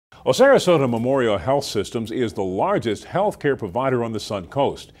Well, Sarasota Memorial Health Systems is the largest health care provider on the Sun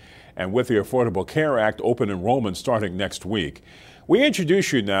Coast. And with the Affordable Care Act open enrollment starting next week, we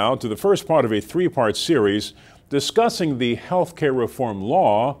introduce you now to the first part of a three-part series discussing the health care reform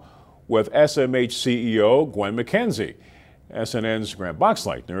law with SMH CEO Gwen McKenzie. SNN's Grant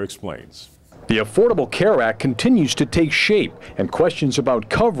Boxleitner explains. The Affordable Care Act continues to take shape, and questions about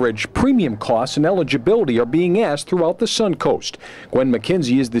coverage, premium costs, and eligibility are being asked throughout the Sun Coast. Gwen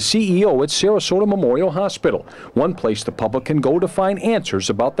McKenzie is the CEO at Sarasota Memorial Hospital, one place the public can go to find answers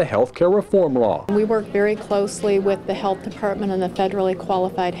about the health care reform law. We work very closely with the Health Department and the federally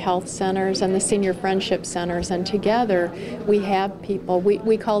qualified health centers and the senior friendship centers, and together we have people,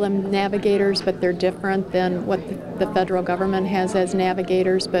 we call them navigators, but they're different than what the federal government has as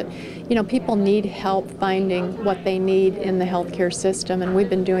navigators. But you know, people need help finding what they need in the healthcare system, and we've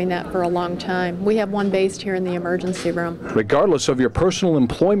been doing that for a long time. We have one based here in the emergency room. Regardless of your personal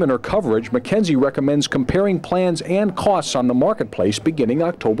employment or coverage, McKenzie recommends comparing plans and costs on the marketplace beginning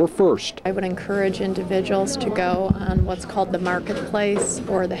October 1st. I would encourage individuals to go on what's called the marketplace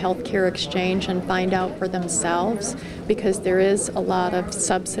or the healthcare exchange and find out for themselves, because there is a lot of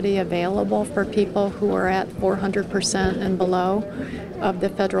subsidy available for people who are at 400% and below of the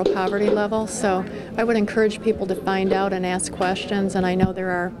federal poverty level. So I would encourage people to find out and ask questions, and I know there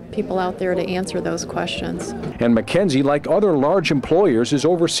are people out there to answer those questions. And McKenzie, like other large employers, is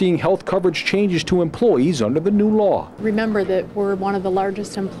overseeing health coverage changes to employees under the new law. Remember that we're one of the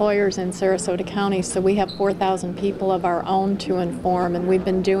largest employers in Sarasota County, so we have 4,000 people of our own to inform, and we've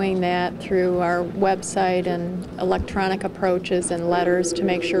been doing that through our website and electronic approaches and letters to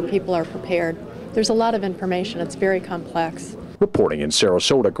make sure people are prepared. There's a lot of information. It's very complex. Reporting in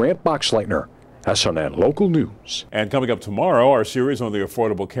Sarasota, Grant Boxleitner, SNN Local News. And coming up tomorrow, our series on the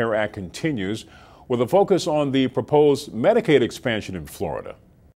Affordable Care Act continues with a focus on the proposed Medicaid expansion in Florida.